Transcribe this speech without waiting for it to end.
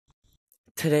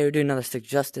Today we're doing another Stick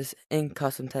Justice in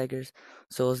Custom Taggers,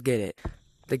 so let's get it.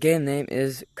 The game name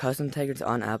is Custom Taggers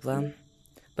on Applam,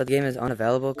 but the game is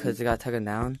unavailable because it got taken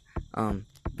down.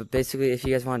 But basically, if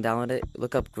you guys want to download it,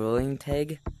 look up Grilling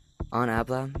Tag on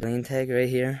Applam. Grilling Tag right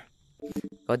here.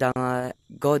 Go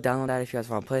download that if you guys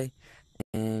want to play.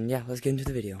 And yeah, let's get into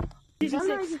the video.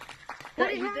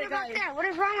 What is wrong about that? What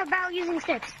is wrong about using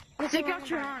sticks? Stick out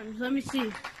your arms. Let me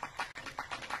see.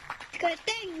 Good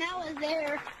thing Mel is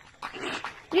there.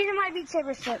 These are my Beat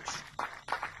Saber sticks.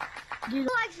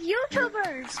 Like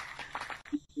YouTubers.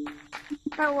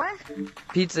 Or what?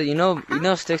 Pizza, you know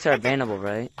sticks are bannable,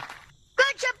 right?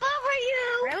 Good jump over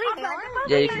you. Really?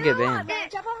 Yeah, you can get banned.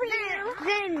 Jump over you.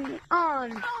 Then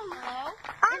I'm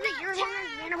it your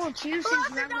learner's bannable too since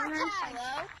my learner's?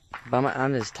 But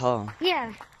I'm just tall.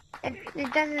 Yeah. It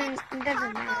doesn't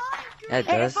matter. Yeah, it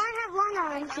does. If I have long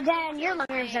arms, then your long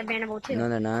arms are bannable too. No,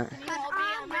 they're not.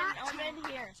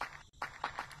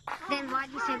 Then why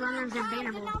do you say long arms are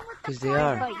bannable? Because they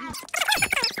are.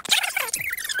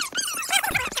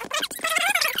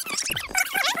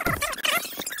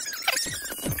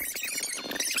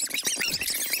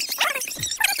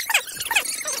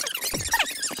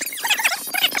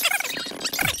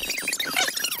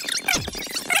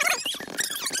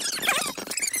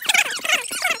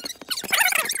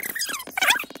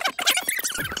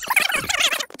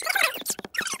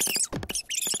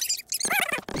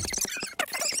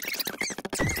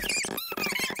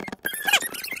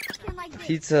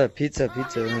 Pizza. Daisy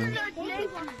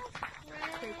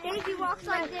walks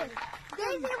like this.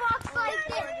 Daisy walks like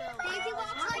this. Daisy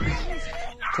walks like this.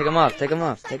 Take them off.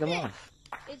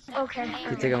 Okay.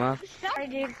 You take them off? I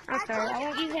did. I'm sorry. I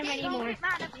won't use them anymore.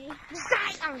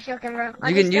 I'm joking, bro.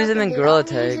 You can use them in Gorilla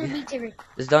Tag.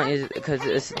 Just don't use it because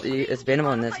it's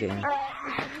bannable in this game.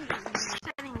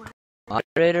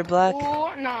 Moderator, Black?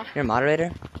 Oh, no. You're a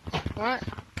moderator? What?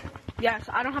 Yes,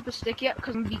 I don't have a stick yet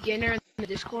because I'm a beginner in the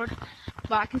Discord.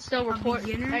 But I can still report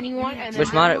anyone. And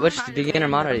Which beginner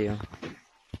mod are you?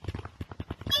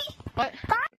 What?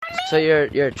 So you're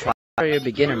a try or you're a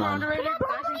beginner mod?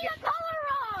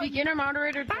 Beginner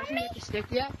moderator doesn't get the stick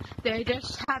yet. They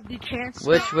just have the chance.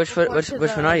 Which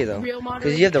one are you though?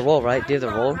 Because you have the role, right? Do you have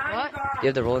the role? What? Do you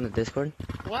have the role in the Discord?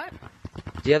 What?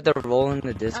 Do you have the role in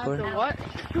the Discord? The what?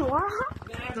 Do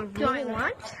I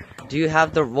want? Do you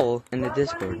have the role in the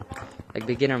Discord? Like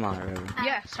beginner moderator?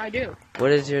 Yes, I do.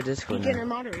 What is your Discord Beginner name?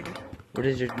 moderator. What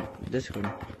is your Discord?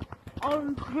 Guys,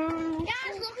 look,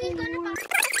 he's gonna.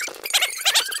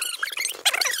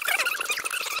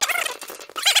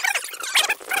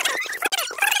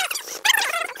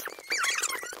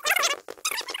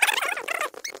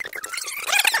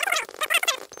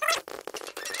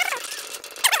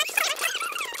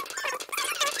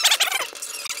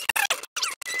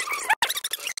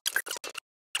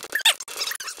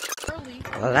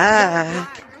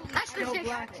 Black. That's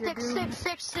the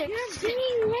six.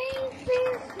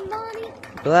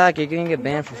 Black, you're gonna get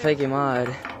banned for faking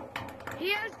mod. He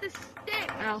has the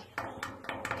stick. Ow.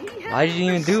 Why did you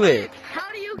even do it?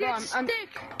 How do you Bro, get stick?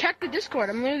 Check the Discord.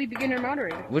 I'm literally beginner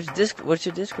moderator. What's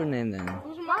your Discord name then?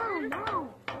 No.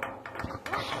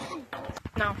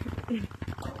 No.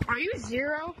 Are you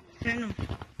zero? Bro,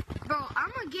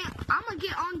 I'm gonna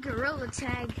get on Gorilla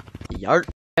Tag. Yart.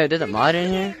 Hey, there's a mod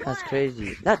in here? That's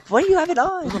crazy. Why do you have it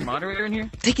on? There's a moderator in here?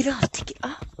 Take it off,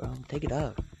 bro. Take it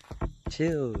off.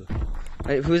 Chill.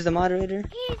 Wait, who's the moderator?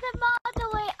 He's the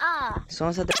moderator.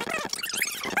 Someone said that.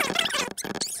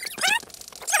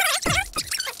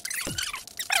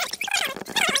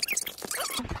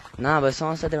 Nah, but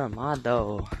someone said they were mod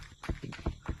though.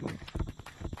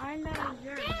 I know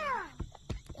you're.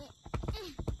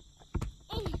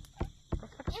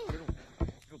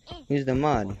 Who's the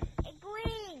mod?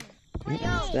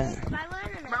 What's that?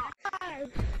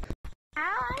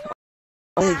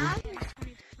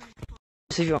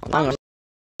 See if you want longer.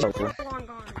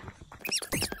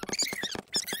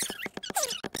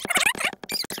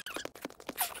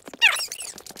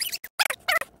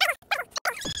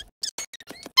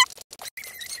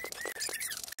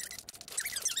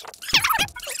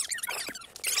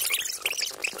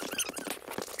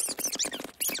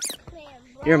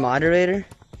 You're a moderator?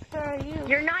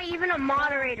 You're not even a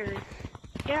moderator.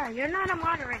 Yeah, you're not a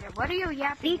moderator. What are you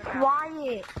yapping about? Be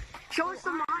quiet. Show us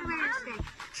the moderator stick.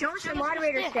 Show us the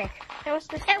moderator stick. Show us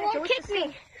the stick. It won't kick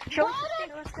me. Show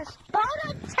us the stick.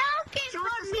 Boda took it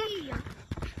from me.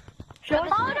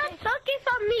 Boda took it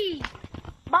from me.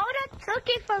 Boda took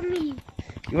it from me.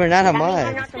 You are not a mod.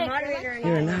 You're not the moderator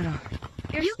You are not a.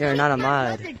 You're not a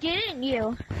mod. Didn't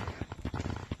you?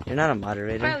 You're not a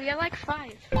moderator. Bro, you're like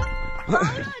 5.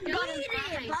 Boda need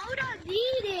it. Boda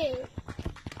need it.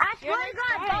 I swear to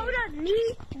God, go to me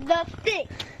the stick.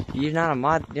 You're not a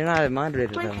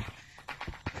moderator though.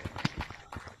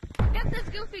 Get this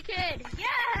goofy kid.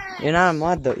 Yes. You're not a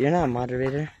mod though. You're not a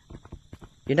moderator.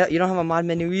 You don't have a mod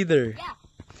menu either. Yeah.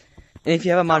 And if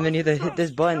you have a mod menu, then hit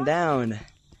this button down.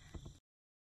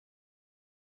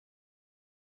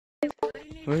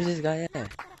 Where's this guy at?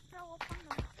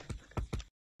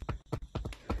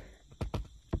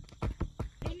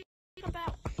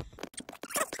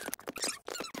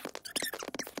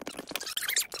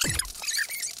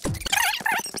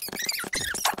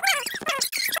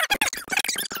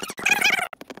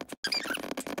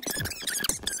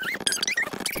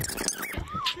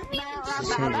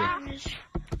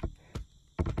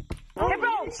 Hey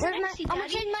bro, I'm gonna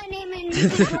change my name and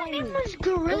my name is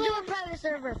Gorilla. We'll do a private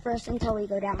server first until we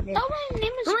go down there. Oh, my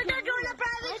name is Gorilla. We're doing a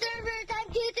private server. Time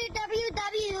to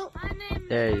www.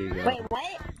 There you go. Wait, what?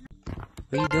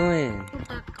 What are you doing?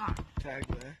 Tag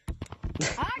man.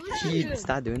 You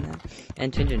stop doing that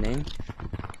and change your name.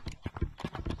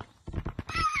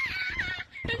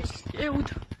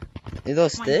 Is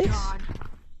those sticks? God.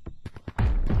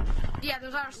 Yeah,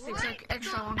 those are sticks, like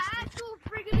extra long sticks.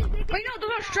 Wait, no, those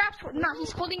are straps. No,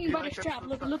 he's holding you by the strap.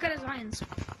 Look at his hands.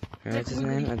 What's his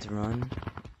name? Let's run.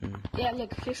 Yeah,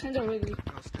 look, his hands are wiggly.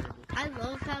 I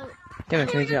love how. Come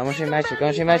here. I want to show you magic. I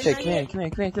want to show you magic. Come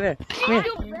here.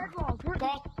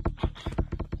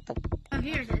 Oh,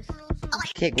 here it is.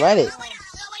 Kick, write it.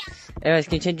 Anyways,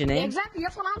 can you change your Yeah, name? exactly,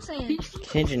 that's what I'm saying.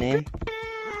 Change your name.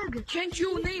 Change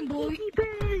your name, boy.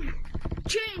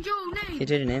 Change your Can you name.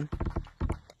 change your name?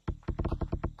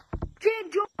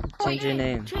 Change your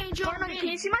name. Change your name. Can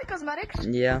you see my cosmetics?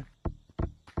 Yeah.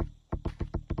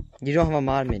 You don't have a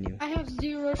mod menu. I have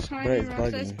 0 But shiny it's rocks.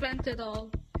 I bugging. spent it all.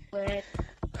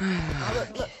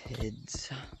 Kids.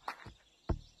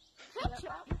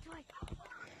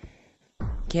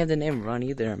 Can't have the name Run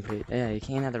either. I'm pretty. Yeah, you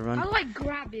can't have the Run. How do I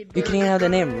grab it, You bro? can't have the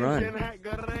name Run. You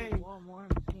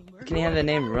can't have the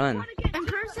name Run.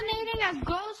 Impersonating a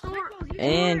ghost or...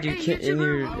 And you can't. And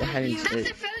you're having. That's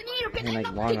a felony. You're And, getting like,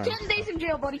 up one to round. 10 days in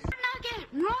jail, buddy. Nugget,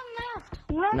 run left.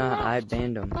 Run Nah, left. I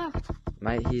banned him.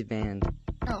 Left. He's banned.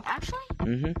 No, actually?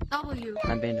 W.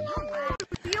 I banned him.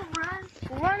 You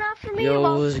run after me. Yo,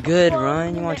 while- what's good, while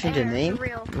Run? You in want to the change your air, name? for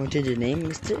real. You want to change your name,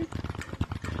 mister?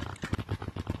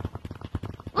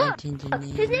 Look, Change your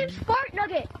his name. name's Fart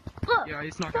Nugget. Look, Yeah,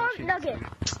 he's not Fart gonna Nugget.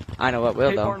 I know what will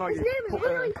Hey, though. Barnard, His name is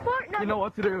literally Fart Nugget. you know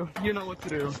what to do. You know what to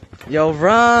do. Yo,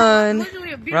 Run!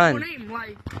 Literally a beautiful Run. name,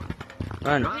 like...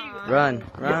 Run! Run!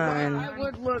 Run! I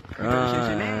would look...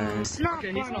 Run! It's not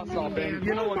Okay, he's not funny. stopping.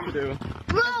 You know what to do.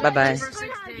 Bye bye. For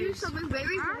 6 days.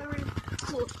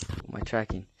 My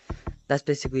tracking. That's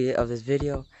basically it of this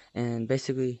video, and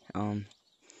basically,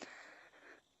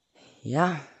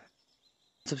 yeah.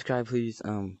 Subscribe, please.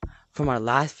 From our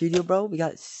last video, bro, we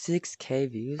got 6K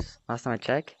views last time I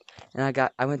checked,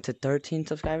 and I went to 13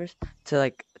 subscribers to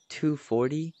like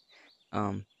 240.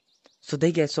 So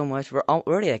they get so much. We're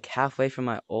already like halfway from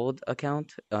my old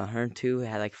account. Her 2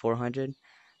 had like 400,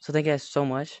 so they get so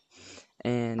much,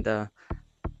 and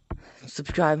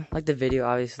subscribe, like the video,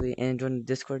 obviously, and join the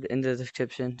Discord in the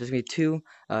description. There's gonna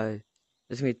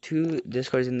be two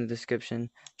Discords in the description.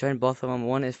 Join both of them.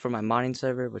 One is for my modding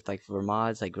server with like for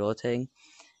mods like Gorilla Tag,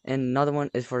 and another one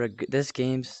is for this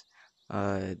game's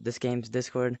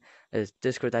Discord is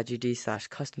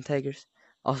discord.gg/custom taggers.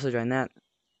 Also join that,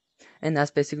 and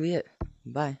that's basically it.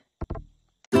 Bye.